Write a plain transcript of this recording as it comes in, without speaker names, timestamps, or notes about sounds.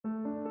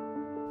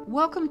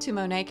Welcome to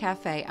Monet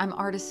Cafe. I'm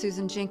artist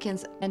Susan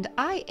Jenkins, and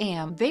I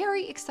am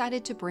very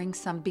excited to bring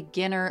some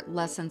beginner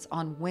lessons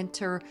on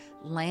winter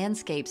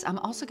landscapes. I'm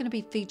also going to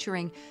be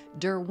featuring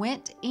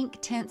Derwent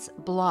Inktense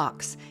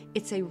Blocks.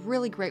 It's a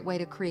really great way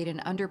to create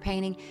an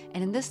underpainting,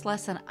 and in this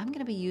lesson, I'm going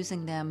to be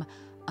using them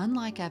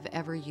unlike I've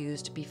ever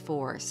used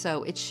before.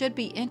 So it should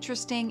be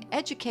interesting,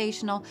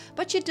 educational,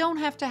 but you don't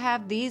have to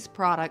have these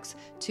products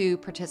to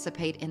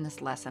participate in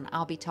this lesson.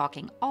 I'll be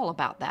talking all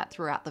about that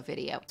throughout the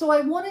video. So I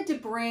wanted to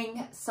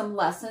bring some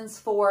lessons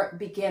for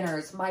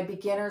beginners. My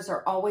beginners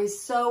are always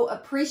so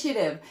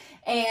appreciative,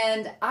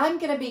 and I'm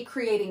going to be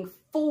creating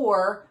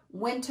 4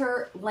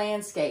 winter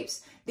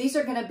landscapes. These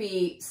are going to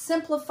be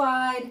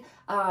simplified,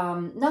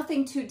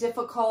 nothing too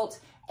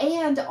difficult,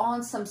 and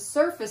on some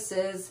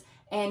surfaces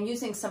and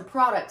using some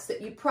products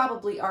that you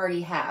probably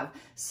already have.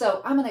 So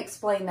I'm gonna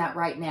explain that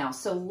right now.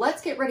 So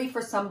let's get ready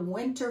for some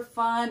winter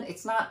fun.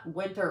 It's not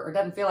winter, or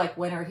doesn't feel like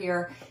winter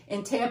here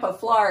in Tampa,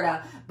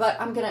 Florida, but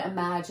I'm gonna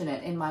imagine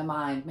it in my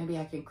mind. Maybe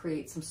I can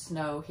create some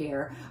snow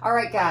here. All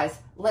right, guys,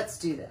 let's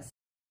do this.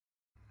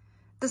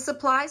 The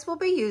supplies we'll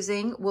be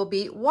using will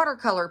be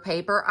watercolor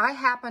paper. I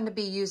happen to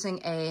be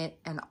using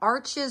an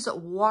Arches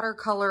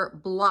watercolor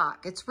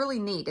block. It's really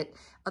neat.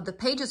 The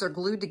pages are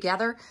glued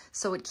together,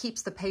 so it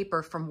keeps the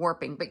paper from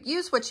warping, but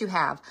use what you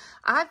have.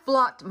 I've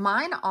blocked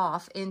mine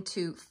off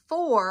into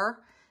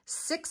 4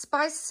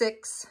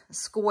 6x6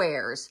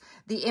 squares.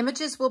 The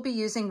images we'll be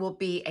using will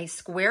be a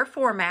square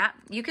format.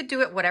 You could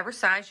do it whatever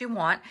size you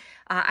want.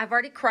 I've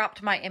already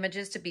cropped my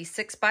images to be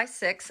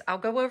 6x6. I'll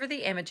go over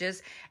the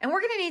images, and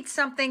we're going to need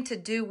something to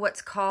do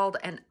what's called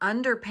an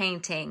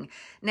underpainting.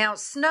 Now,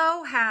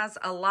 snow has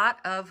a lot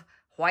of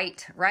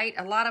white, right?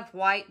 A lot of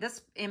white.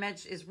 This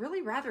image is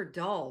really rather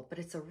dull, but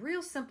it's a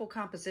real simple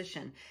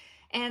composition.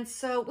 And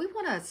so we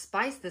want to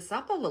spice this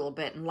up a little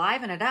bit and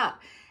liven it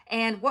up.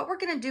 And what we're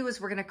going to do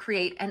is we're going to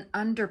create an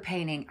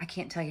underpainting. I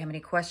can't tell you how many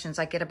questions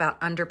I get about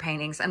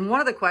underpaintings. And one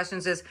of the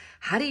questions is,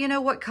 how do you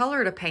know what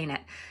color to paint it?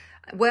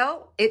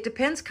 Well, it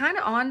depends kind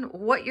of on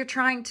what you're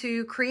trying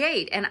to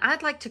create. And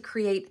I'd like to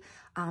create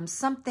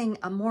something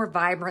more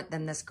vibrant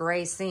than this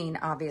gray scene,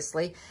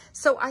 obviously.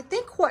 So I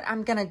think what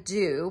I'm going to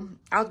do,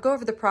 I'll go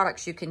over the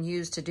products you can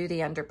use to do the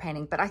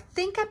underpainting, but I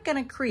think I'm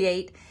going to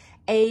create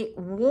a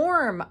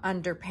warm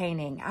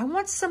underpainting. I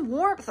want some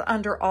warmth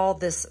under all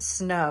this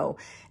snow.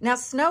 Now,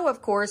 snow,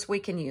 of course, we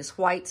can use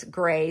whites,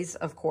 grays,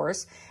 of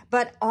course,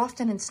 but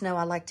often in snow,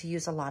 I like to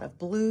use a lot of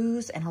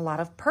blues and a lot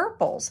of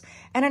purples.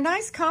 And a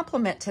nice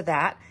complement to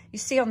that, you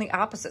see on the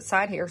opposite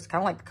side here, it's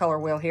kind of like the color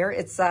wheel here,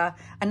 it's a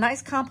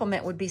nice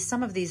complement would be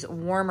some of these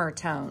warmer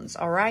tones,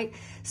 all right?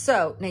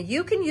 So now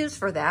you can use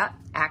for that,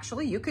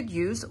 actually, you could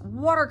use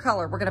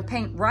watercolor. We're gonna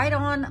paint right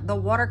on the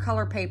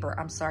watercolor paper.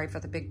 I'm sorry for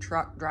the big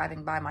truck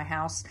driving by my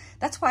house.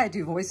 That's why I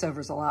do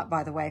voiceovers a lot,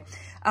 by the way.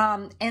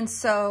 And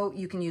so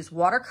you can use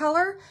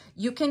watercolor.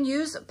 You can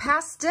use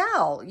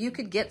pastel. You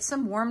could get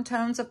some warm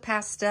tones of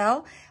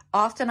pastel.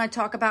 Often I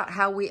talk about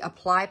how we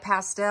apply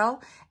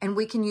pastel, and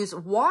we can use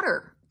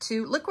water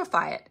to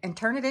liquefy it and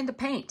turn it into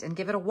paint and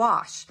give it a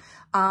wash.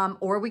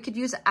 Or we could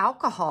use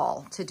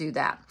alcohol to do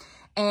that.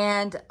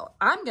 And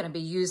I'm going to be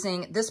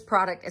using this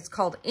product. It's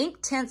called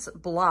Inktense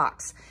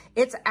Blocks.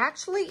 It's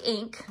actually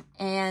ink,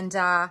 and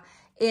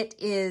it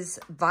is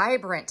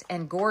vibrant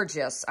and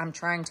gorgeous. I'm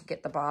trying to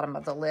get the bottom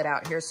of the lid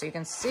out here so you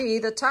can see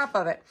the top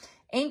of it.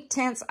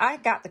 Inktense, I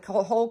got the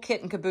whole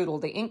kit and caboodle,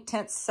 the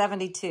Inktense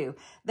 72.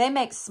 They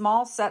make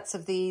small sets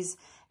of these,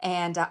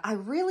 and I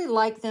really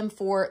like them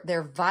for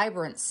their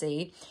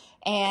vibrancy.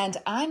 And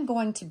I'm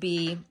going to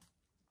be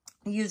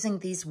using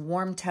these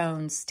warm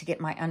tones to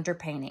get my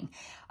underpainting.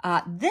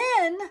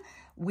 Then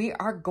we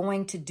are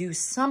going to do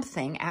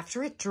something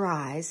after it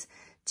dries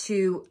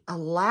to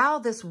allow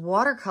this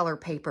watercolor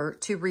paper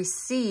to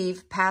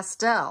receive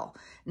pastel.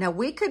 Now,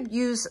 we could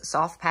use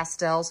soft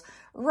pastels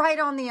right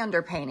on the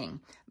underpainting,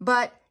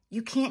 but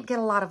you can't get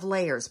a lot of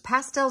layers.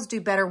 Pastels do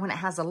better when it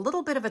has a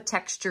little bit of a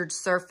textured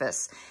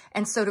surface.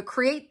 And so to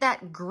create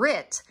that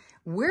grit,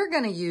 we're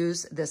going to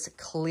use this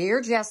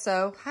clear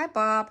gesso. Hi,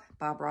 Bob.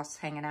 Bob Ross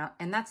hanging out.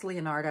 And that's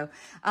Leonardo.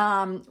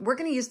 We're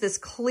going to use this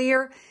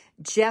clear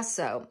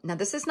gesso. Now,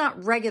 this is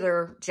not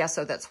regular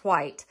gesso that's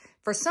white.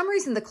 For some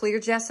reason, the clear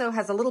gesso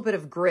has a little bit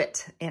of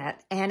grit in it,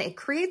 and it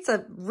creates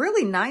a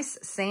really nice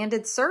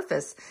sanded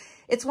surface.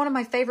 It's one of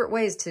my favorite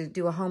ways to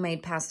do a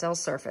homemade pastel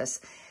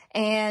surface.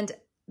 And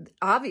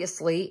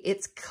obviously,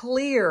 it's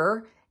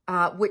clear,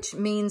 which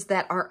means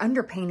that our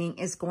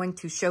underpainting is going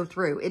to show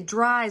through. It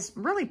dries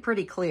really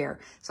pretty clear.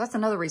 So that's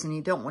another reason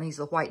you don't want to use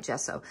the white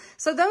gesso.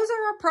 So those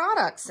are our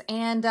products,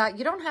 and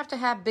you don't have to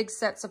have big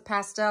sets of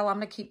pastel. I'm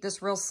going to keep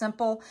this real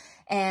simple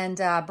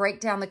and break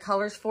down the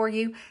colors for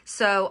you.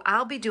 So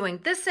I'll be doing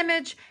this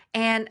image,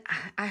 and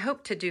I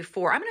hope to do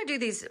 4. I'm going to do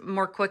these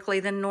more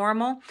quickly than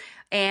normal,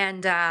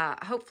 and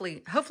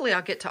hopefully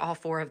I'll get to all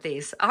 4 of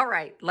these. All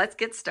right, let's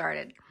get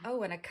started.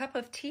 Oh, and a cup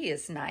of tea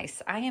is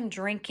nice. I am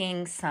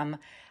drinking some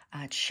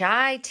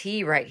Chai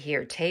tea right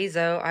here,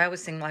 Tezo. I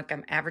always seem like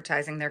I'm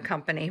advertising their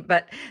company,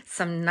 but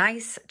some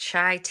nice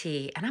chai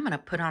tea. And I'm going to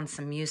put on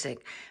some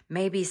music,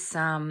 maybe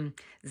some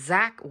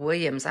Zach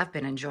Williams. I've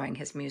been enjoying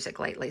his music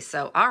lately.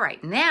 So, all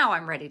right, now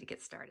I'm ready to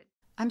get started.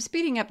 I'm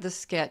speeding up the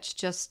sketch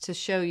just to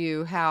show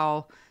you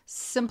how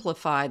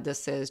simplified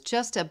this is.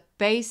 Just a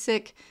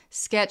basic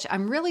sketch.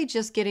 I'm really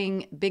just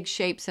getting big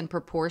shapes and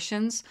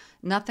proportions.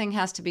 Nothing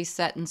has to be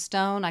set in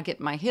stone. I get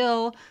my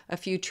hill, a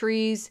few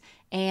trees,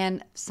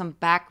 and some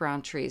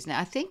background trees. Now,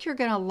 I think you're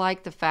going to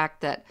like the fact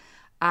that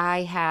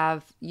I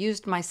have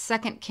used my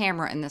second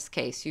camera in this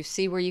case. You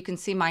see where you can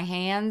see my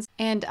hands?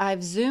 And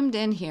I've zoomed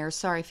in here,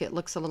 sorry if it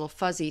looks a little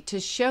fuzzy, to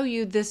show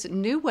you this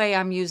new way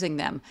I'm using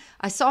them.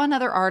 I saw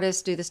another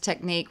artist do this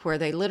technique where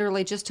they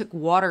literally just took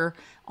water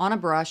on a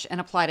brush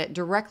and applied it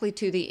directly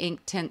to the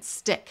Inktense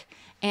stick.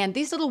 And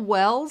these little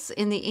wells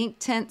in the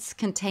Inktense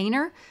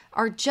container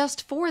are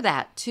just for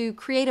that, to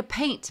create a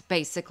paint,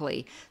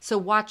 basically. So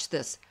watch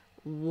this.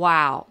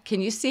 Wow, can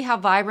you see how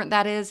vibrant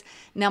that is?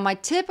 Now, my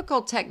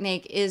typical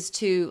technique is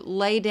to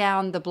lay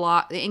down the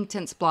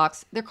Inktense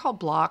blocks. They're called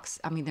blocks.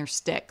 I mean, they're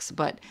sticks,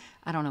 but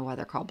I don't know why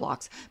they're called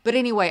blocks. But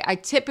anyway, I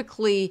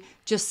typically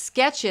just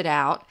sketch it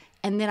out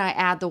and then I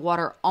add the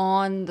water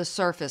on the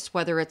surface,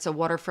 whether it's a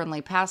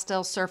water-friendly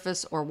pastel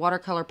surface or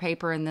watercolor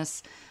paper in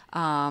this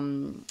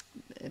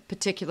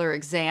particular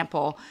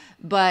example,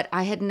 but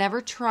I had never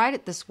tried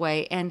it this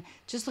way, and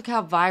just look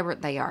how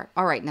vibrant they are.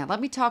 All right, now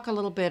let me talk a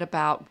little bit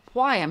about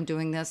why I'm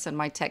doing this and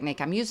my technique.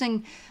 I'm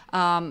using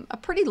a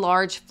pretty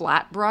large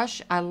flat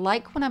brush. I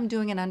like when I'm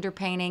doing an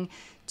underpainting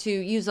to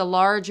use a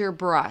larger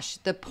brush.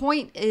 The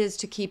point is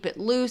to keep it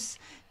loose,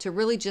 to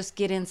really just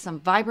get in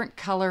some vibrant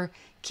color,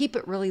 keep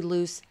it really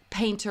loose,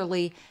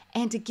 painterly,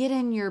 and to get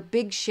in your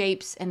big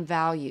shapes and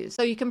values.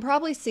 So you can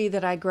probably see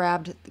that I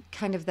grabbed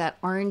kind of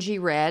that orangey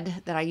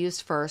red that I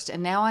used first,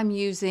 and now I'm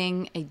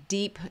using a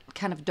deep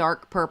kind of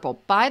dark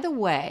purple. By the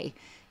way,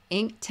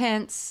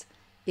 Inktense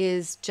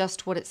is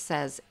just what it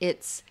says.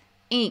 It's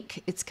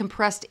ink. It's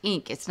compressed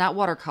ink. It's not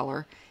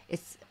watercolor.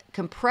 It's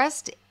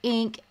compressed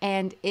ink,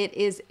 and it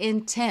is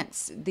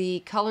intense.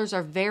 The colors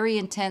are very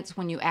intense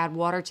when you add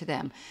water to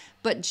them.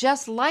 But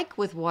just like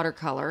with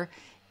watercolor,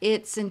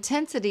 its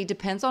intensity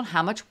depends on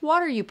how much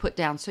water you put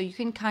down. So you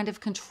can kind of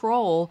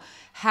control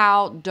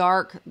how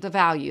dark the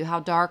value,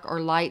 how dark or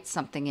light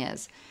something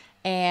is.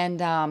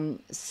 And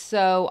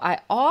so I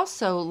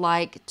also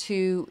like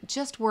to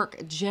just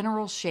work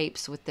general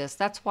shapes with this.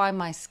 That's why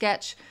my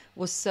sketch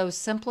was so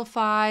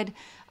simplified.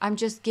 I'm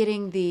just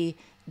getting the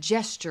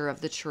gesture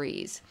of the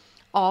trees.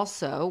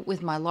 Also,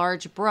 with my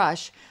large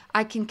brush,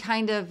 I can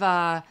kind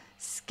of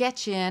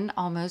sketch in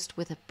almost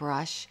with a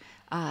brush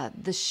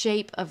the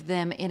shape of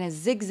them in a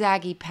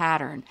zigzaggy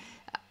pattern.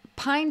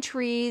 Pine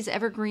trees,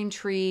 evergreen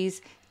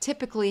trees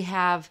typically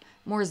have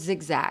more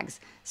zigzags.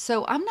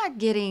 So I'm not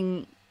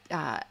getting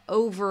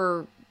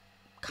over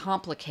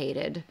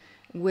complicated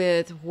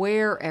with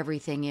where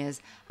everything is.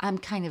 I'm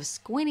kind of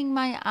squinting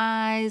my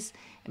eyes,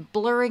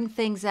 blurring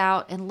things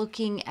out, and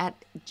looking at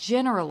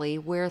generally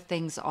where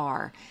things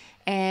are.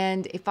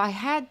 And if I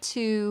had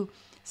to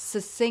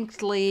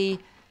succinctly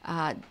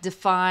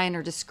define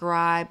or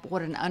describe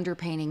what an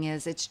underpainting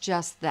is, it's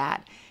just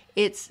that.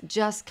 It's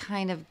just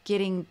kind of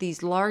getting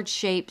these large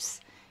shapes,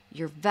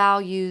 your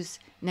values.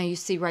 Now you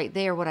see right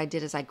there what I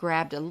did is I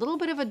grabbed a little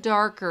bit of a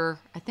darker,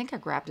 I think I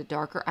grabbed a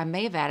darker, I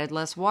may have added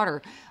less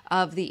water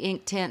of the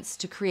Inktense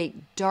to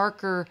create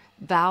darker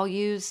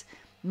values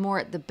more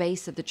at the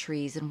base of the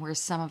trees and where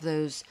some of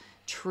those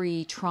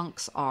tree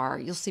trunks are.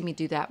 You'll see me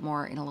do that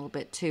more in a little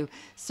bit too.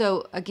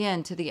 So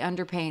again, to the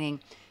underpainting,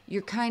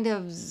 you're kind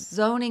of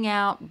zoning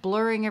out,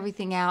 blurring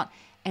everything out,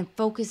 and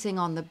focusing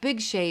on the big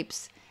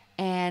shapes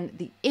and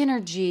the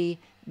energy,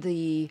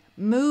 the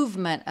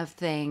movement of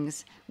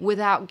things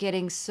without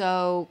getting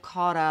so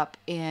caught up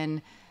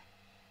in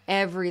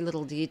every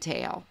little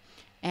detail.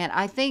 And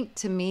I think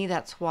to me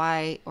that's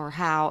why or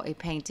how a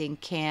painting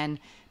can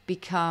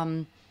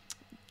become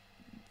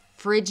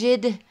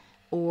frigid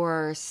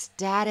or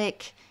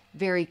static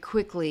very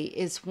quickly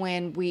is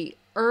when we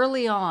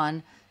early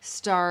on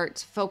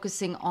start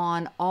focusing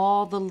on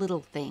all the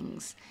little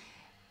things.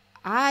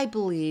 I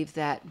believe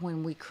that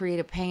when we create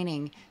a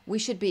painting, we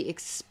should be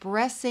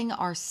expressing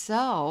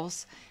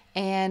ourselves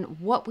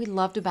and what we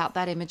loved about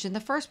that image in the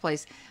first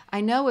place.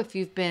 I know if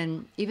you've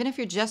been, even if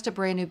you're just a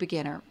brand new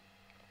beginner,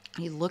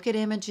 you look at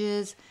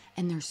images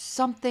and there's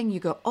something you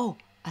go, oh,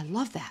 I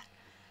love that.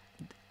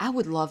 I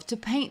would love to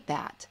paint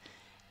that.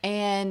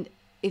 And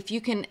if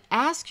you can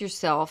ask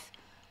yourself,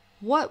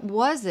 what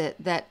was it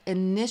that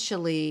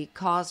initially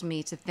caused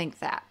me to think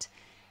that?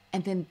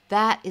 And then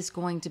that is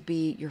going to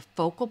be your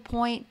focal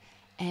point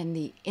and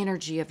the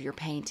energy of your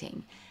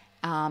painting.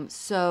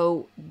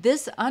 So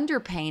this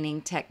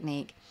underpainting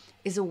technique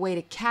is a way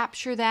to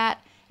capture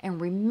that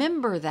and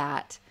remember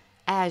that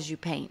as you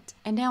paint.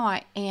 And now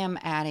I am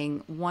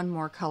adding one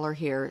more color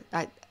here.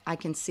 I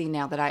can see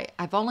now that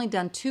I've only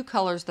done 2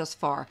 colors thus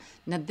far.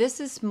 Now this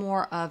is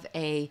more of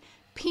a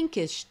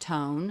pinkish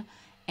tone,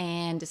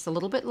 and it's a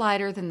little bit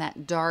lighter than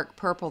that dark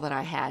purple that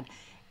I had.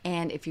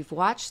 And if you've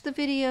watched the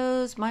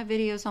videos, my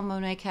videos on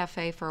Monet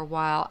Cafe for a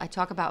while, I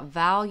talk about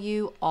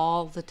value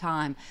all the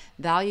time.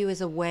 Value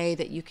is a way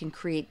that you can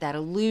create that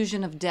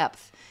illusion of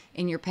depth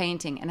in your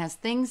painting. And as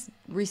things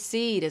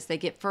recede, as they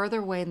get further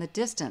away in the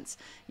distance,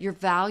 your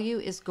value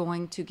is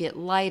going to get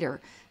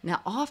lighter.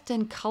 Now,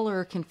 often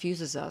color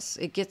confuses us.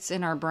 It gets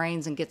in our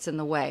brains and gets in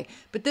the way.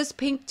 But this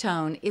pink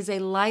tone is a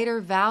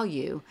lighter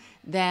value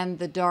than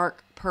the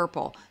dark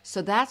purple.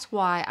 So that's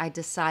why I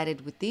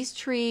decided with these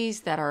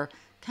trees that are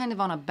kind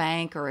of on a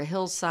bank or a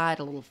hillside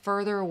a little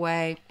further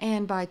away.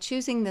 And by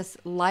choosing this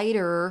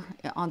lighter,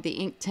 on the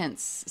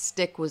Inktense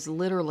stick was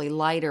literally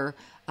lighter,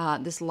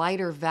 this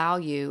lighter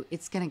value,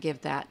 it's going to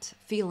give that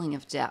feeling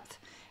of depth.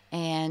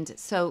 And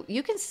so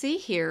you can see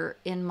here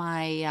in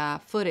my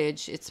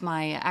footage, it's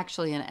my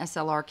actually an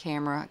SLR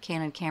camera,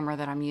 Canon camera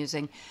that I'm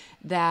using,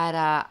 that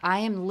I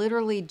am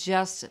literally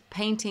just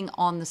painting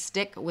on the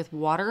stick with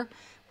water,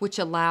 which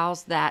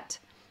allows that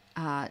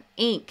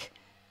ink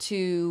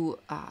to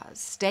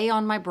stay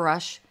on my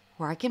brush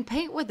where I can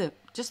paint with it,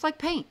 just like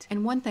paint.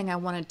 And one thing I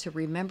wanted to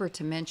remember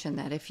to mention,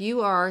 that if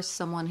you are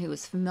someone who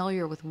is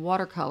familiar with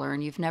watercolor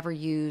and you've never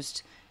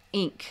used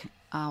ink,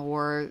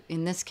 or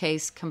in this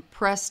case,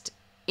 compressed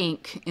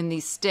ink in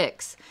these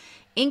sticks,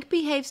 ink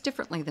behaves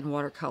differently than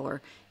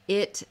watercolor.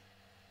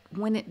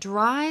 When it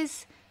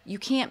dries, you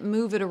can't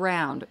move it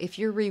around. If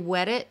you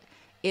re-wet it,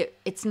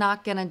 it's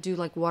not gonna do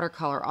like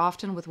watercolor.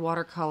 Often with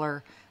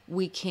watercolor,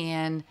 we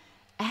can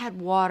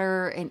add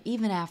water, and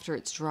even after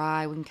it's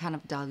dry, we can kind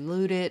of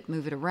dilute it,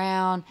 move it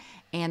around,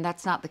 and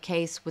that's not the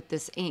case with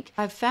this ink.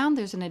 I've found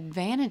there's an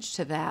advantage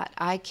to that.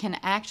 I can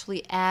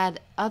actually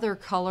add other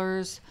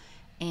colors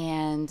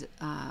and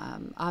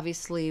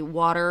obviously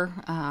water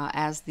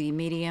as the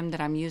medium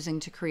that I'm using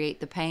to create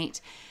the paint,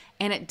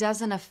 and it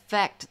doesn't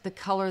affect the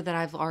color that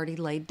I've already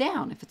laid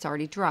down if it's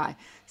already dry.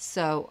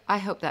 So I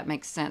hope that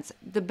makes sense.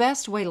 The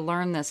best way to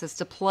learn this is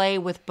to play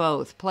with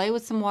both. Play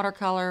with some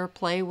watercolor,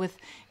 play with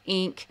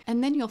ink,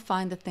 and then you'll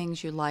find the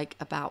things you like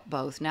about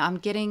both. Now I'm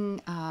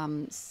getting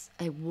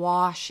a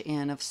wash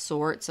in of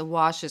sorts. A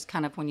wash is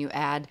kind of when you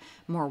add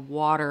more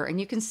water, and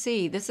you can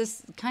see this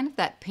is kind of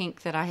that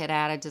pink that I had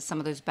added to some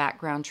of those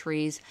background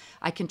trees.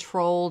 I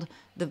controlled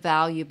the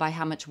value by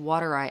how much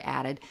water I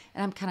added,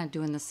 and I'm kind of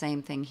doing the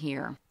same thing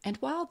here. And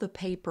while the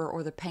paper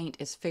or the paint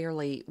is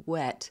fairly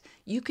wet,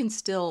 you can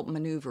still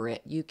maneuver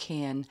it. You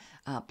can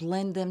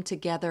blend them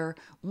together.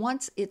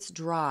 Once it's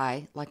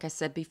dry, like I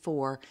said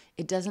before,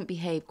 it doesn't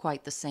behave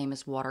quite the same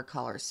as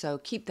watercolor. So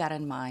keep that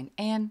in mind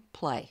and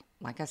play.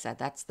 Like I said,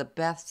 that's the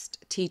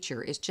best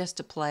teacher, is just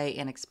to play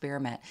and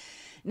experiment.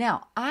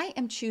 Now, I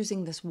am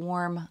choosing this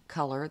warm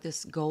color,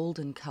 this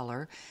golden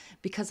color,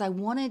 because I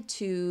wanted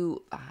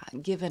to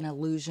give an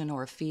illusion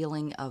or a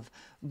feeling of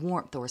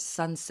warmth or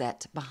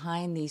sunset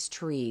behind these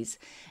trees.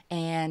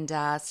 And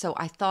so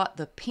I thought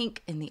the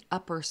pink in the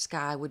upper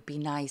sky would be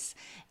nice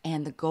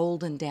and the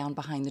golden down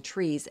behind the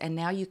trees. And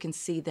now you can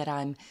see that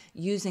I'm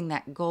using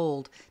that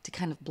gold to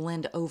kind of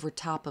blend over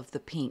top of the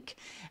pink.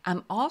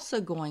 I'm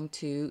also going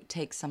to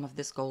take some of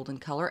this golden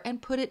color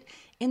and put it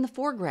in the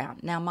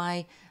foreground. Now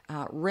my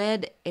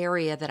red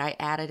area that I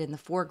added in the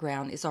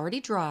foreground is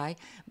already dry,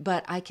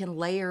 but I can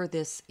layer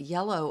this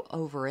yellow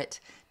over it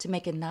to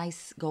make a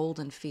nice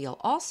golden feel.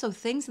 Also,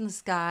 things in the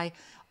sky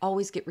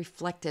always get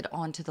reflected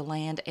onto the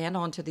land and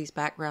onto these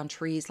background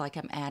trees like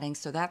I'm adding,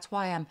 so that's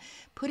why I'm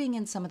putting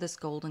in some of this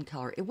golden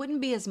color. It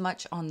wouldn't be as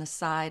much on the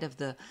side of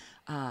the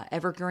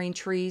evergreen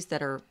trees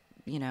that are,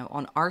 you know,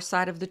 on our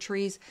side of the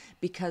trees,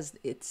 because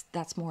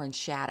that's more in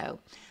shadow.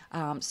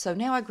 So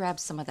now I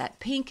grabbed some of that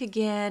pink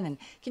again, and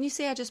can you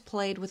see I just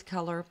played with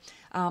color?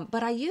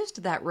 But I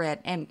used that red,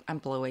 and I'm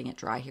blowing it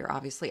dry here,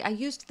 obviously. I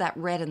used that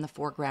red in the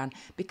foreground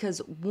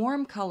because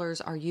warm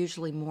colors are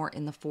usually more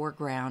in the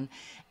foreground,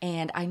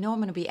 and I know I'm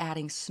going to be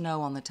adding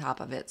snow on the top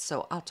of it,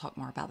 so I'll talk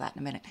more about that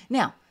in a minute.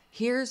 Now,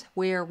 here's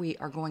where we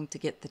are going to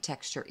get the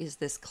texture, is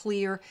this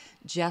clear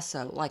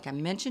gesso. Like I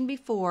mentioned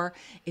before,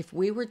 if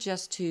we were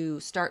just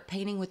to start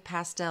painting with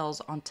pastels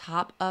on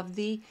top of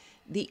the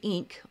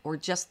ink, or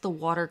just the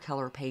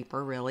watercolor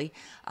paper really,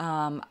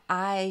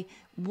 I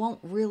won't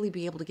really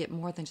be able to get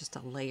more than just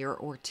a layer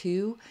or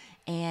two.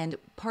 And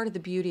part of the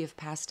beauty of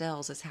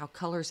pastels is how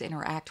colors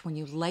interact when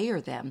you layer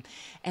them.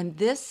 And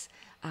this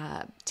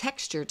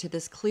texture to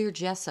this clear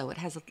gesso, it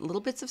has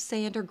little bits of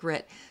sand or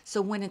grit,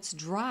 so when it's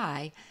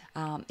dry,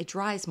 it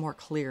dries more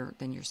clear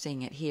than you're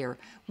seeing it here.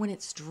 When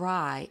it's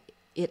dry,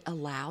 it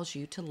allows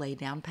you to lay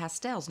down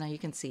pastels. Now you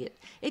can see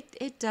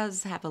it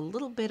does have a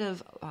little bit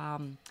of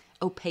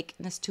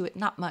opaqueness to it,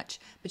 not much,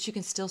 but you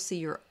can still see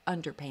your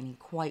underpainting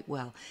quite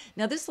well.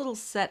 Now this little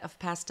set of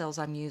pastels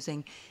I'm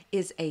using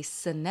is a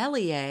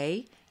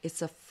Sennelier.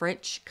 It's a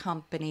French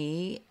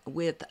company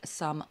with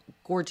some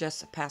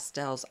gorgeous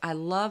pastels. I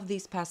love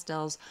these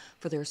pastels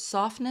for their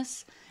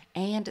softness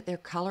and their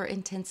color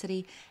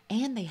intensity,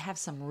 and they have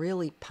some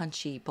really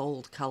punchy,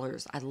 bold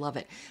colors. I love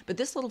it. But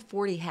this little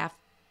 40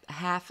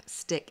 half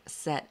stick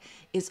set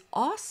is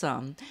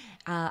awesome.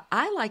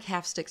 I like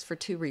half sticks for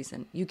two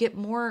reasons. You get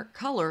more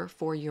color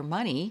for your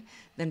money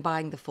than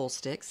buying the full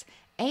sticks,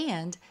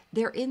 and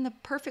they're in the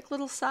perfect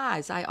little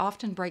size. I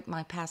often break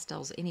my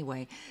pastels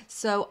anyway.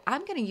 So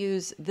I'm going to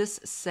use this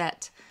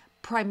set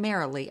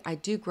primarily. I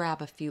do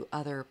grab a few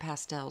other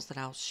pastels that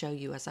I'll show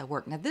you as I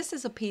work. Now this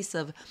is a piece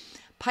of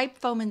pipe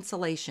foam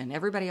insulation.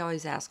 Everybody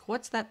always asks,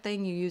 what's that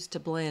thing you use to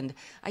blend?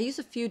 I use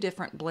a few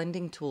different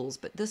blending tools,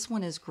 but this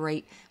one is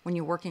great when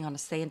you're working on a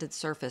sanded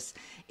surface.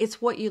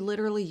 It's what you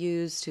literally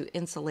use to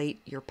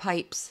insulate your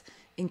pipes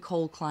in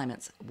cold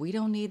climates. We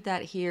don't need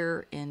that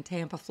here in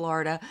Tampa,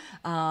 Florida,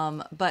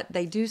 but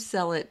they do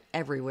sell it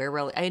everywhere.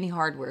 Really, any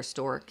hardware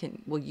store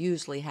will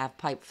usually have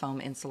pipe foam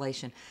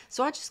insulation.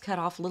 So I just cut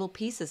off little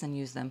pieces and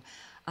use them.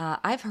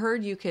 I've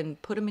heard you can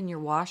put them in your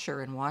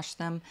washer and wash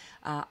them.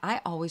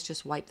 I always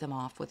just wipe them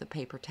off with a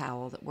paper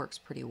towel. That works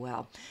pretty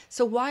well.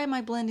 So why am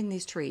I blending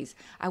these trees?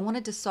 I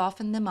wanted to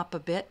soften them up a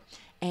bit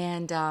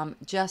and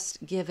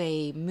just give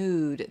a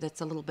mood that's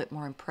a little bit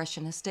more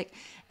impressionistic.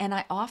 And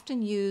I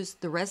often use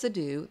the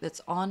residue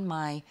that's on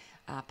my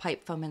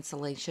pipe foam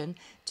insulation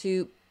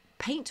to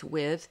paint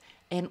with,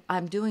 and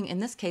I'm doing, in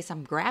this case,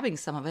 I'm grabbing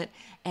some of it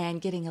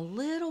and getting a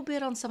little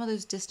bit on some of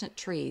those distant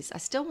trees. I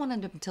still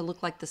wanted them to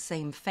look like the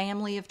same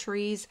family of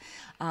trees.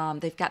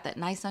 They've got that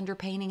nice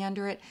underpainting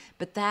under it,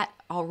 but that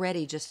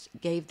already just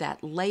gave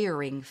that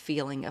layering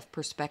feeling of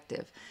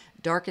perspective.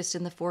 Darkest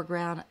in the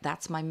foreground,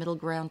 that's my middle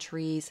ground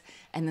trees,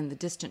 and then the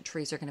distant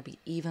trees are going to be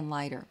even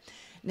lighter.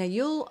 Now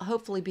you'll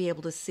hopefully be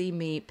able to see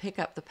me pick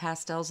up the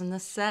pastels in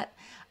this set,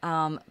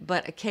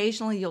 but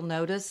occasionally you'll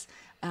notice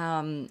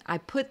I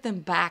put them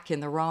back in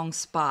the wrong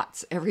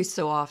spots every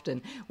so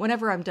often.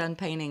 Whenever I'm done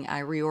painting, I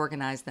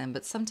reorganize them,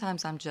 but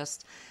sometimes I'm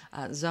just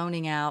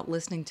zoning out,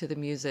 listening to the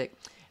music,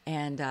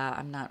 and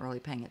I'm not really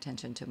paying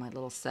attention to my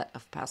little set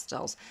of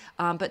pastels.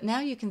 But now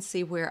you can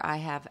see where I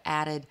have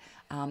added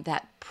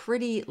that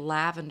pretty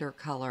lavender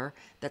color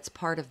that's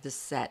part of this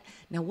set.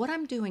 Now what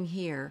I'm doing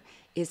here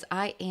is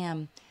I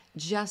am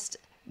just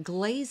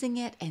glazing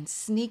it and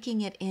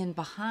sneaking it in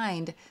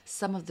behind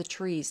some of the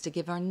trees to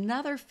give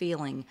another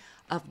feeling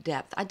of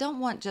depth. I don't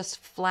want just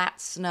flat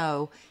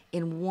snow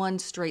in one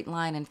straight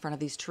line in front of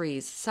these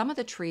trees. Some of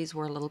the trees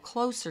were a little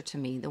closer to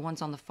me, the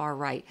ones on the far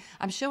right.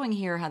 I'm showing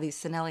here how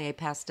these Sennelier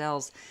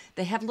pastels,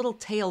 they have little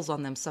tails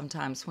on them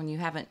sometimes when you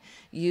haven't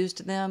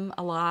used them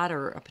a lot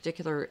or a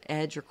particular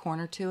edge or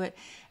corner to it,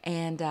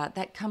 and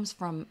that comes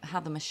from how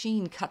the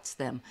machine cuts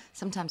them.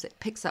 Sometimes it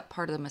picks up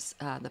part of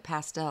the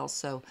pastel,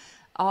 so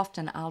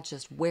often I'll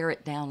just wear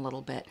it down a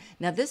little bit.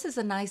 Now this is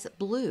a nice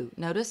blue.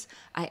 Notice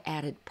I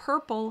added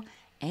purple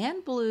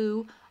and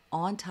blue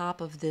on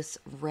top of this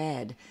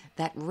red.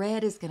 That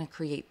red is going to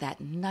create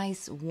that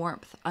nice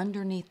warmth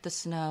underneath the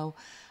snow.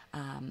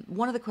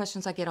 One of the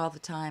questions I get all the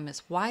time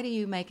is, why do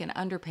you make an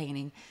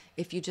underpainting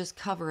if you just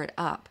cover it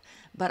up?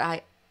 But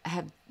I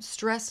have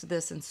stressed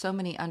this in so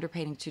many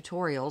underpainting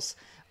tutorials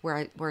where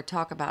I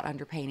talk about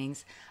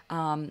underpaintings.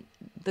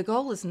 The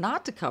goal is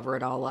not to cover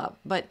it all up,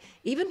 but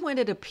even when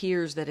it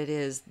appears that it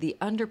is, the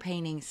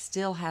underpainting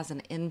still has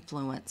an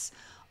influence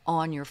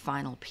on your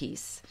final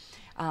piece.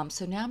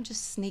 So now I'm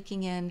just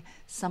sneaking in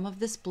some of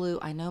this blue.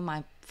 I know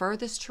my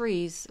furthest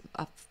trees,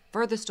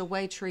 furthest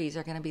away trees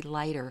are going to be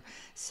lighter,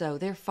 so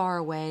they're far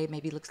away.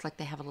 Maybe looks like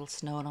they have a little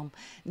snow on them.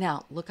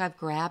 Now look, I've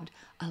grabbed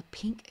a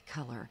pink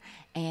color,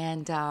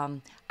 and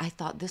I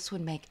thought this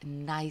would make a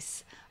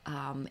nice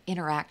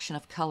interaction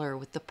of color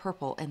with the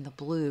purple and the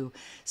blue.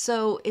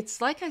 So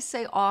it's like I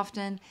say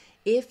often,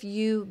 if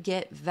you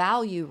get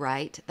value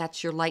right,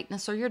 that's your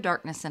lightness or your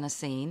darkness in a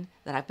scene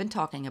that I've been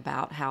talking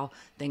about, how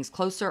things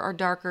closer are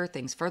darker,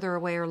 things further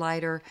away are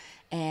lighter,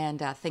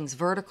 and things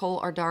vertical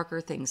are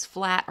darker, things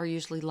flat are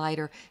usually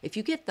lighter. If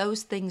you get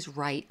those things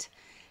right,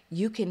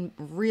 you can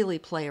really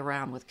play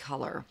around with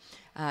color.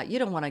 You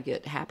don't want to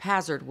get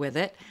haphazard with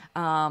it,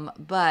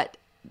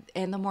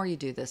 and the more you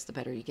do this, the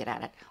better you get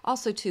at it.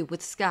 Also, too,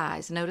 with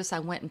skies, notice I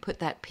went and put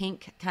that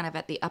pink kind of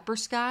at the upper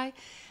sky,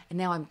 and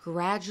now I'm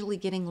gradually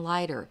getting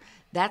lighter.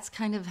 That's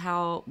kind of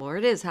how, or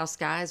it is how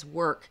skies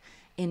work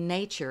in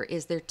nature,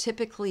 is they're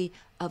typically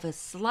of a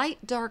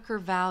slight darker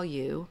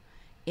value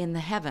in the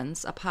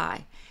heavens up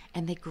high,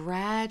 and they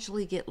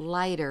gradually get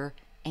lighter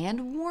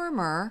and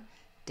warmer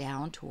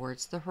down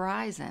towards the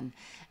horizon.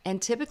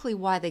 And typically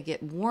why they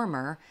get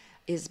warmer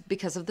is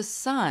because of the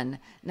sun.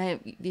 Now,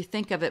 you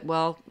think of it,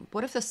 well,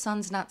 what if the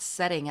sun's not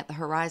setting at the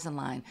horizon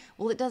line?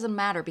 Well, it doesn't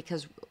matter,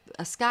 because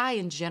a sky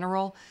in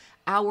general,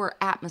 our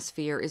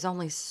atmosphere is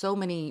only so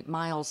many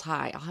miles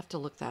high. I'll have to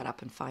look that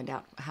up and find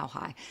out how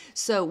high.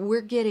 So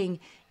we're getting,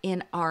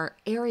 in our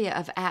area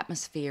of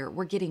atmosphere,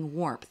 we're getting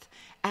warmth.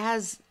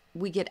 As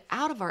we get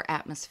out of our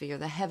atmosphere,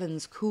 the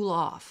heavens cool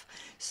off.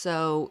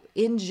 So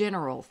in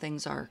general,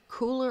 things are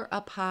cooler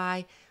up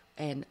high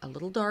and a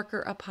little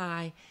darker up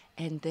high,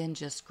 and then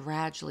just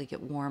gradually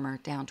get warmer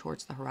down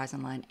towards the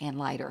horizon line and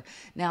lighter.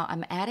 Now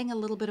I'm adding a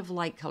little bit of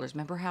light colors.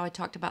 Remember how I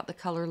talked about the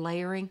color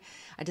layering?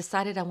 I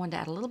decided I wanted to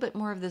add a little bit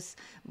more of this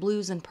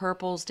blues and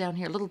purples down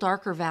here, a little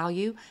darker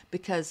value,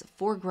 because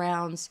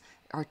foregrounds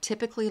are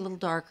typically a little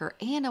darker,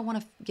 and I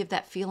want to give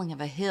that feeling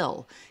of a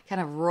hill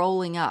kind of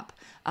rolling up.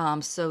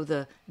 So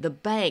the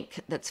bank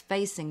that's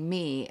facing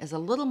me is a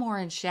little more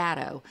in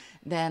shadow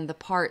than the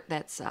part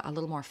that's a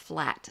little more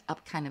flat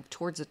up kind of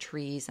towards the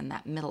trees and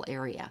that middle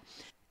area.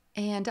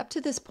 And up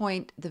to this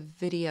point, the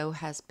video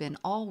has been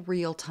all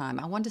real time.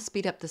 I wanted to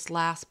speed up this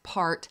last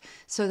part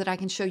so that I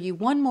can show you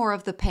one more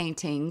of the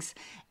paintings.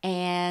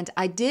 And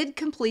I did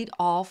complete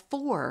all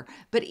 4,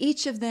 but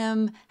each of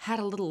them had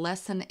a little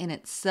lesson in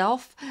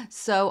itself.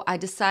 So I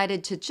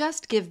decided to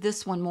just give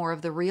this one more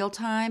of the real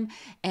time,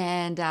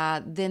 and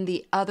then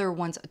the other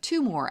ones,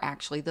 2 more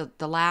actually,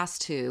 the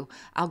last 2,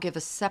 I'll give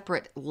a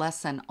separate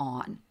lesson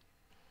on.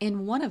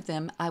 In one of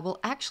them, I will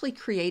actually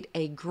create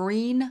a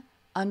green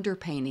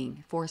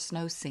underpainting for a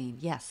snow scene.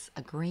 Yes,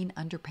 a green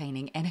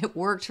underpainting, and it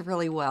worked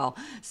really well.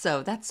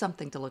 So that's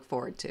something to look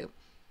forward to.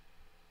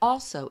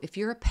 Also, if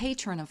you're a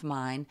patron of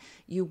mine,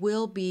 you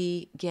will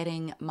be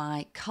getting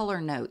my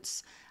color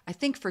notes. I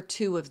think for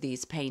 2 of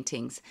these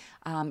paintings.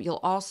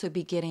 You'll also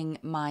be getting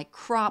my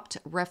cropped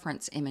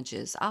reference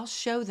images. I'll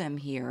show them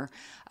here,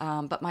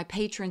 but my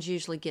patrons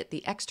usually get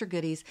the extra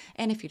goodies.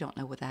 And if you don't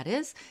know what that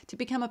is, to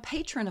become a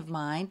patron of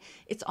mine,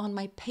 it's on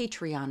my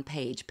Patreon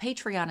page.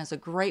 Patreon is a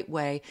great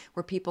way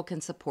where people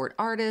can support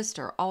artists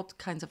or all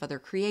kinds of other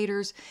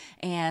creators.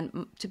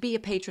 And to be a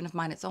patron of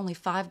mine, it's only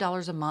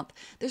 $5 a month.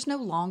 There's no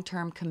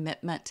long-term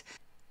commitment.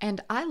 And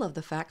I love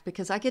the fact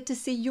because I get to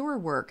see your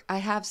work. I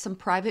have some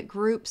private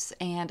groups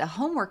and a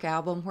homework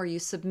album where you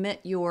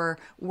submit your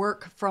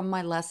work from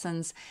my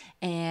lessons,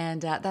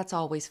 and that's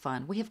always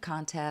fun. We have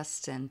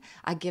contests, and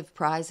I give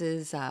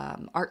prizes,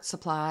 art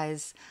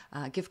supplies,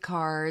 gift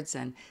cards,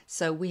 and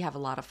so we have a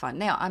lot of fun.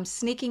 Now, I'm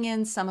sneaking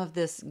in some of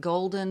this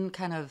golden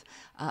kind of,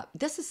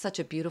 this is such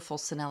a beautiful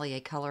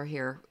Sennelier color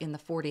here in the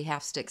 40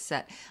 half stick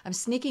set. I'm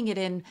sneaking it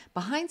in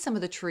behind some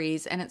of the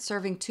trees, and it's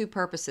serving 2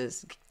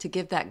 purposes, to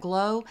give that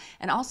glow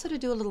and also to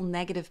do a little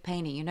negative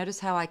painting. You notice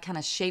how I kind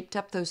of shaped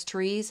up those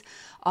trees?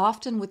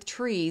 Often with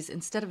trees,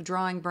 instead of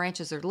drawing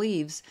branches or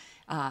leaves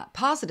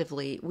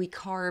positively, we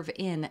carve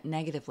in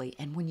negatively.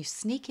 And when you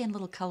sneak in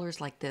little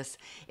colors like this,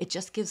 it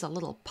just gives a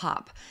little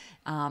pop.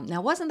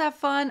 Now, wasn't that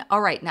fun?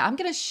 All right, now I'm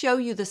going to show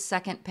you the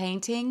second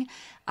painting,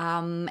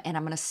 and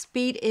I'm going to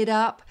speed it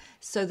up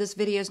so this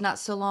video is not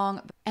so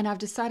long. And I've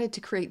decided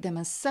to create them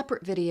as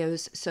separate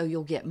videos so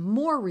you'll get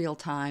more real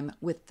time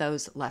with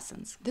those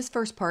lessons. This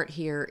first part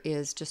here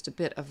is just a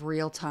bit of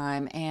real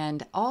time,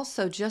 and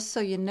also just so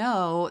you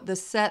know, the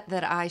set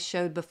that I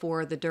showed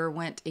before, the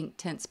Derwent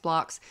Inktense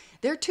Blocks,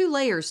 there are 2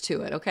 layers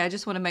to it, okay? I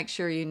just want to make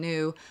sure you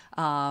knew.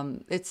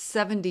 It's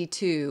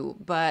 72,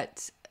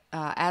 but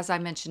as I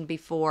mentioned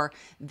before,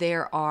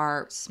 there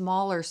are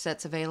smaller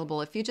sets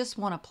available if you just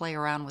want to play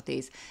around with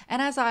these.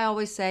 And as I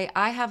always say,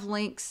 I have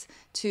links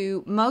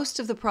to most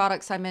of the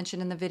products I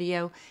mentioned in the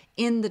video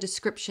in the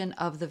description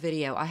of the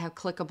video. I have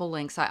clickable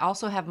links. I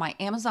also have my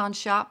Amazon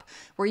shop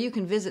where you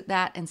can visit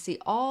that and see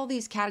all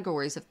these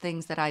categories of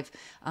things that I've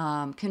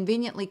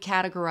conveniently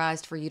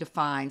categorized for you to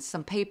find.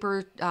 Some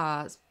paper,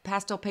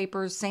 pastel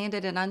papers,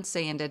 sanded and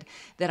unsanded,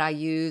 that I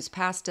use,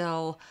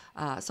 pastel,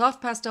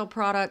 soft pastel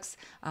products.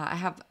 I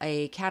have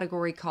a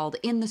category called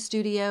In the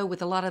Studio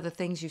with a lot of the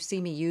things you see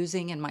me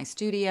using in my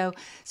studio.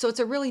 So it's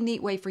a really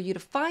neat way for you to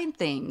find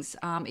things,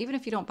 even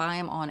if you don't buy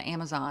them on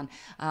Amazon.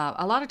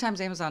 A lot of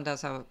times Amazon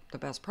does have the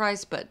best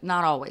price, but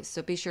not always.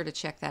 So be sure to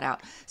check that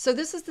out. So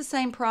this is the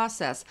same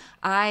process.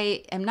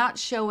 I am not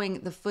showing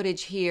the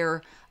footage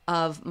here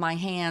of my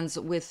hands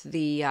with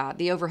the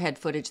overhead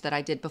footage that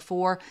I did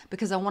before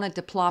because I wanted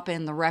to plop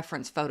in the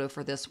reference photo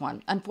for this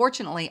one.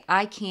 Unfortunately,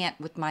 I can't,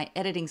 with my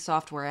editing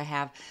software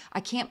I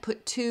can't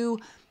put 2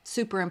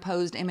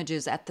 superimposed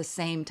images at the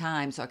same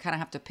time, so I kind of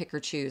have to pick or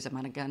choose. Am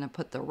I going to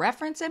put the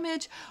reference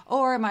image,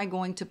 or am I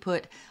going to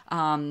put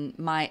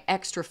my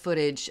extra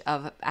footage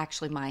of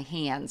actually my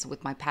hands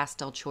with my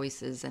pastel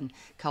choices and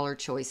color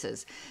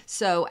choices?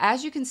 So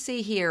as you can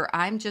see here,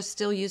 I'm just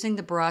still using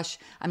the brush.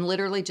 I'm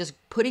literally just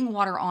putting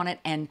water on it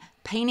and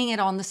painting it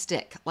on the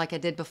stick like I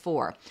did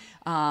before.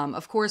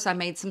 Of course, I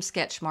made some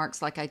sketch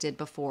marks like I did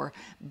before,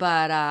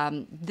 but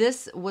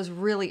this was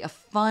really a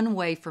fun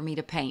way for me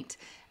to paint.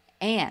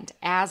 And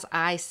as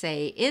I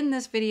say in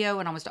this video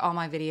and almost all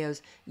my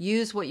videos,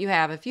 use what you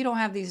have. If you don't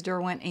have these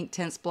Derwent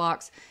Inktense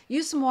blocks,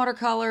 use some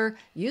watercolor,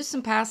 use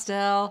some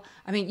pastel.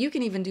 I mean, you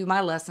can even do my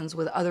lessons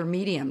with other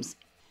mediums.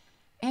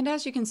 And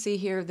as you can see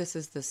here, this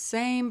is the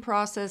same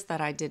process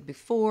that I did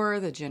before,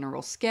 the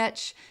general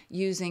sketch,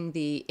 using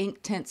the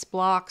Inktense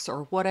blocks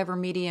or whatever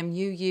medium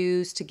you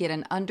use to get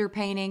an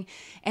underpainting.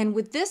 And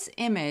with this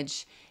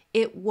image,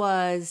 it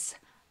was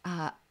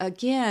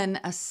Again,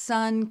 a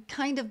sun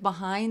kind of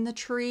behind the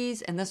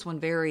trees, and this one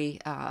very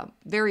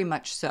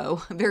much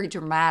so, very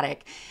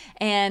dramatic.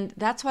 And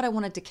that's what I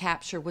wanted to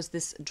capture was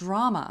this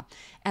drama.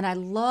 And I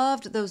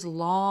loved those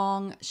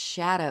long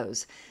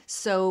shadows.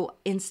 So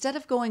instead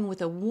of going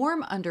with a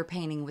warm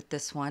underpainting with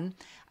this one,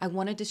 I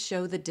wanted to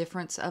show the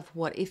difference of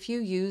what if you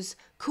use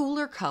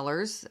cooler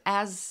colors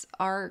as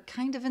are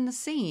kind of in the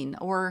scene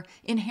or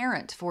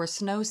inherent for a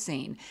snow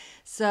scene.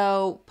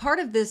 So part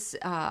of this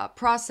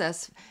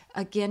process,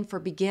 again, for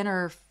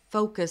beginner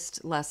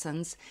focused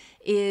lessons,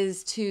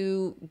 is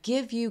to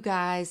give you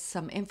guys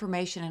some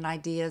information and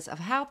ideas of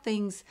how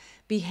things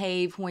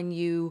behave when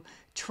you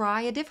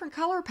try a different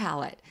color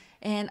palette.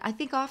 And I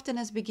think often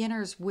as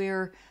beginners,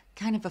 we're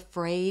kind of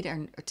afraid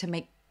to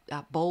make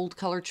bold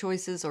color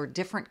choices or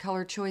different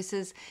color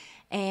choices.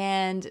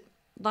 And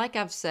like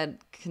I've said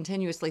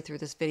continuously through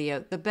this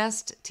video, the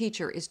best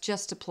teacher is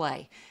just to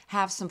play,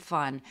 have some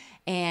fun.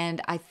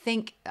 And I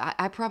think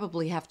I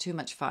probably have too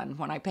much fun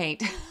when I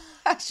paint.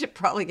 I should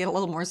probably get a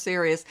little more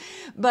serious,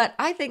 but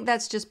I think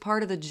that's just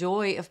part of the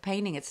joy of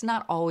painting. It's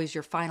not always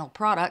your final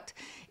product.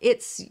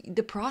 It's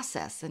the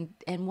process,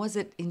 and was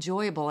it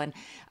enjoyable? And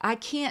I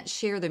can't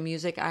share the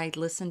music I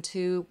listen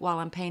to while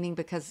I'm painting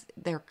because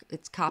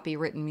it's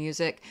copywritten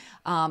music,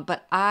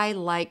 but I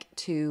like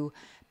to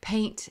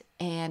paint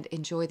and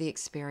enjoy the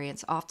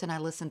experience. Often I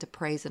listen to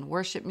praise and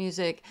worship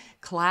music,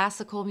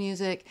 classical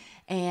music,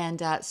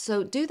 and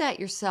so do that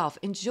yourself.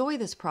 Enjoy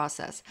this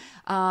process.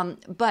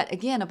 But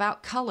again,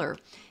 about color,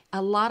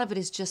 a lot of it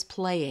is just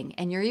playing.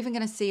 And you're even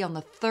going to see on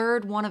the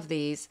third one of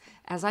these,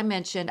 as I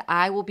mentioned,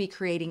 I will be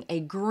creating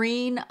a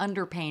green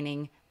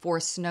underpainting for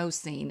a snow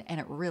scene, and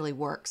it really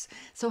works.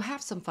 So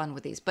have some fun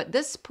with these. But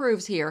this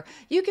proves here,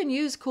 you can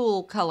use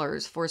cool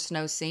colors for a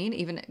snow scene.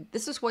 Even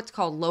this is what's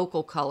called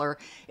local color.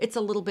 It's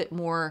a little bit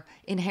more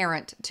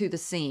inherent to the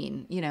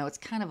scene. You know, it's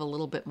kind of a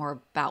little bit more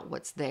about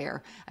what's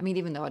there. I mean,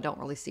 even though I don't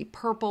really see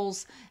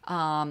purples,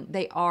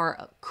 they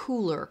are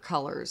cooler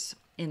colors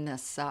in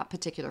this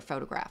particular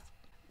photograph.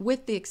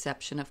 With the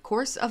exception, of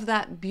course, of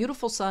that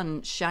beautiful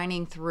sun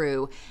shining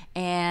through.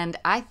 And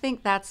I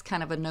think that's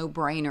kind of a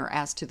no-brainer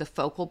as to the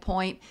focal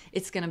point.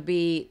 It's going to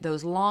be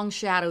those long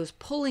shadows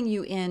pulling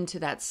you into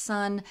that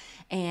sun.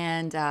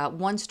 And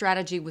one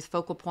strategy with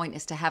focal point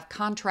is to have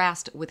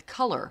contrast with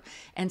color.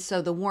 And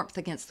so the warmth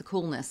against the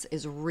coolness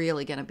is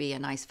really going to be a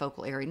nice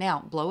focal area.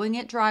 Now, blowing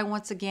it dry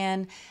once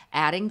again,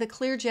 adding the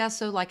clear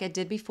gesso like I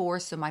did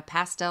before, so my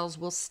pastels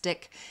will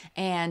stick.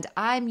 And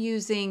I'm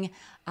using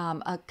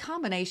a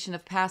combination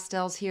of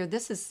pastels here.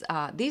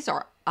 These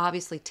are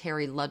obviously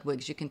Terry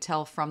Ludwig's. You can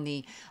tell from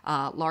the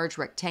large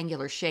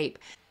rectangular shape.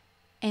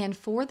 And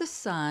for the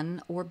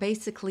sun, or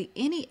basically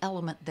any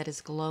element that is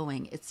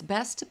glowing, it's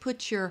best to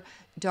put your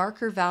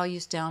darker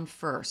values down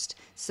first.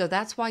 So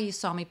that's why you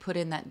saw me put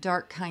in that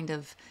dark kind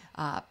of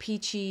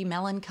peachy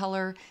melon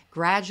color,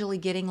 gradually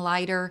getting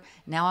lighter.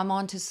 Now I'm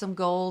on to some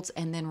golds,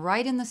 and then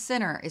right in the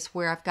center is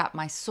where I've got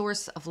my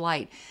source of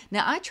light.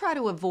 Now I try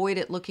to avoid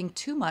it looking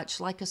too much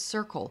like a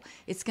circle.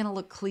 It's going to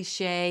look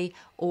cliche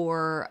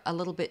or a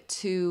little bit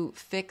too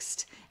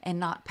fixed and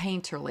not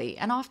painterly.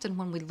 And often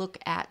when we look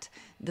at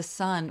the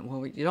sun,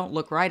 well, you don't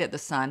look right at the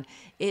sun,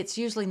 it's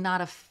usually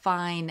not a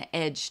fine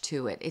edge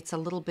to it. It's a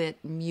little bit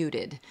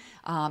muted.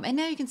 And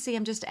now you can see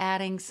I'm just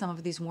adding some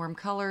of these warm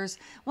colors.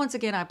 Once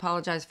again, I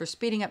apologize for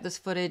speeding up this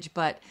footage,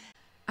 but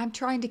I'm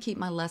trying to keep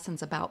my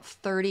lessons about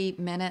 30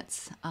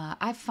 minutes.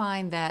 I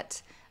find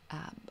that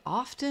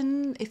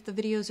often if the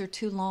videos are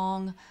too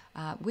long,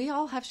 we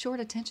all have short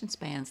attention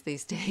spans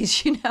these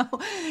days, you know.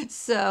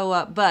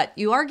 So, but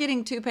you are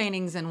getting two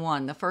paintings in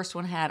one. The first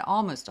one had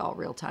almost all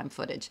real-time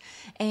footage.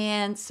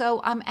 And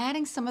so I'm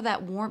adding some of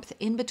that warmth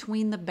in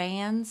between the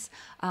bands.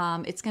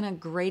 It's going to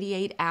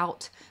gradiate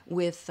out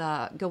with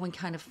going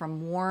kind of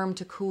from warm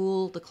to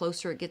cool the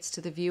closer it gets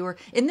to the viewer.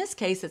 In this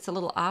case, it's a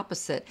little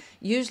opposite.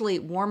 Usually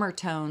warmer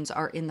tones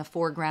are in the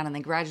foreground and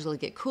they gradually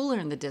get cooler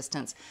in the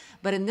distance.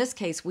 But in this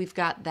case, we've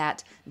got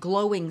that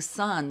glowing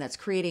sun that's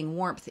creating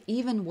warmth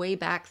even way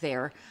back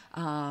there,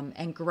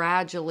 and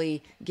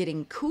gradually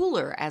getting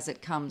cooler as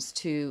it comes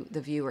to the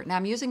viewer. Now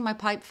I'm using my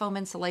pipe foam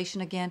insulation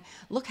again.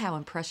 Look how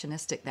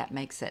impressionistic that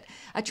makes it.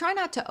 I try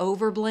not to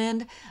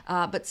overblend,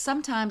 but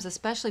sometimes,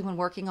 especially when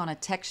working on a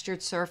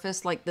textured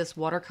surface like this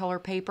watercolor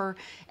paper,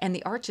 and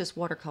the Arches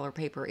watercolor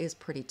paper is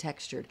pretty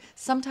textured,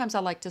 sometimes I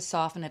like to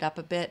soften it up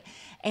a bit.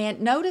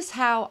 And notice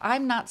how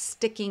I'm not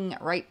sticking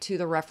right to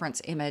the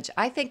reference image.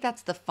 I think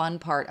that's the fun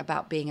part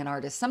about being an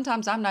artist.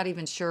 Sometimes I'm not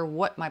even sure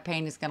what my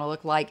paint is going to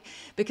look like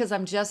because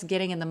I'm just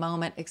getting in the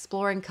moment,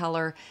 exploring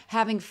color,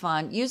 having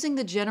fun, using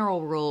the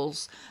general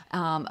rules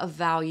of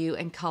value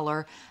and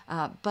color,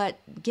 but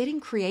getting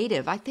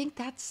creative. I think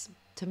that's,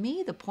 to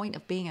me, the point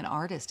of being an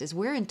artist is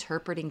we're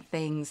interpreting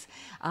things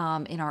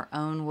in our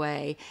own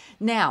way.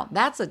 Now,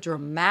 that's a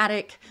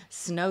dramatic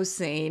snow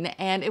scene,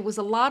 and it was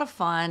a lot of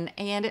fun,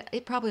 and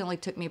it probably only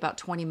took me about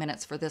 20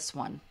 minutes for this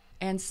one.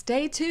 And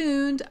stay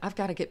tuned. I've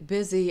got to get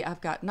busy. I've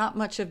got not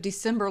much of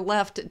December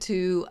left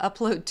to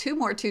upload 2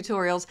 more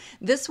tutorials.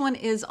 This one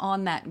is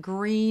on that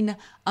green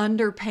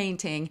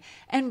underpainting.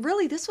 And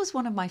really, this was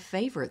one of my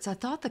favorites. I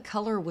thought the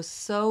color was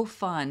so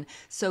fun.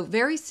 So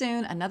very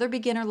soon, another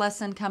beginner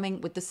lesson coming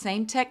with the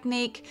same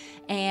technique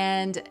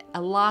and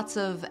lots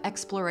of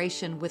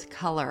exploration with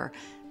color.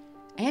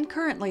 And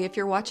currently, if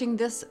you're watching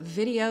this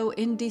video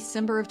in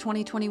December of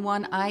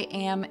 2021, I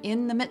am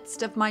in the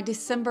midst of my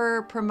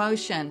December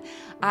promotion.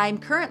 I'm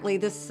currently,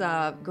 this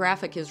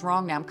graphic is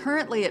wrong now, I'm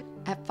currently at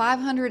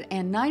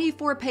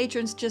 594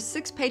 patrons, just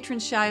 6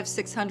 patrons shy of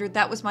 600.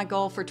 That was my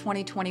goal for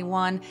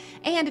 2021.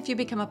 And if you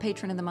become a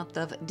patron in the month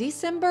of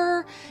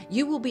December,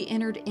 you will be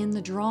entered in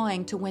the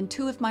drawing to win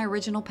 2 of my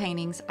original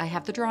paintings. I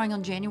have the drawing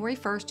on January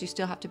 1st. You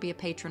still have to be a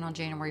patron on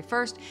January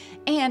 1st.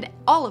 And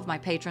all of my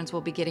patrons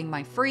will be getting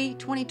my free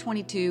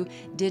 2022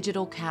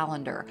 digital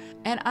calendar.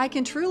 And I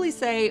can truly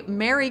say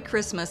Merry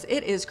Christmas.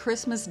 It is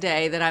Christmas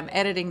Day that I'm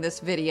editing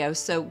this video.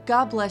 So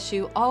God bless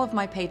you, all of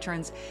my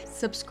patrons,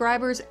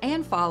 subscribers,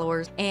 and followers.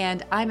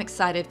 And I'm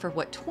excited for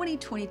what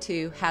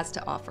 2022 has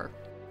to offer.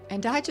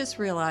 And I just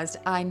realized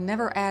I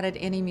never added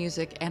any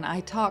music, and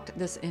I talked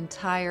this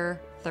entire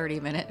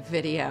 30-minute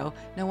video.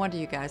 No wonder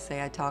you guys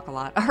say I talk a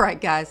lot. All right,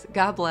 guys,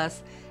 God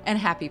bless and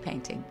happy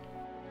painting.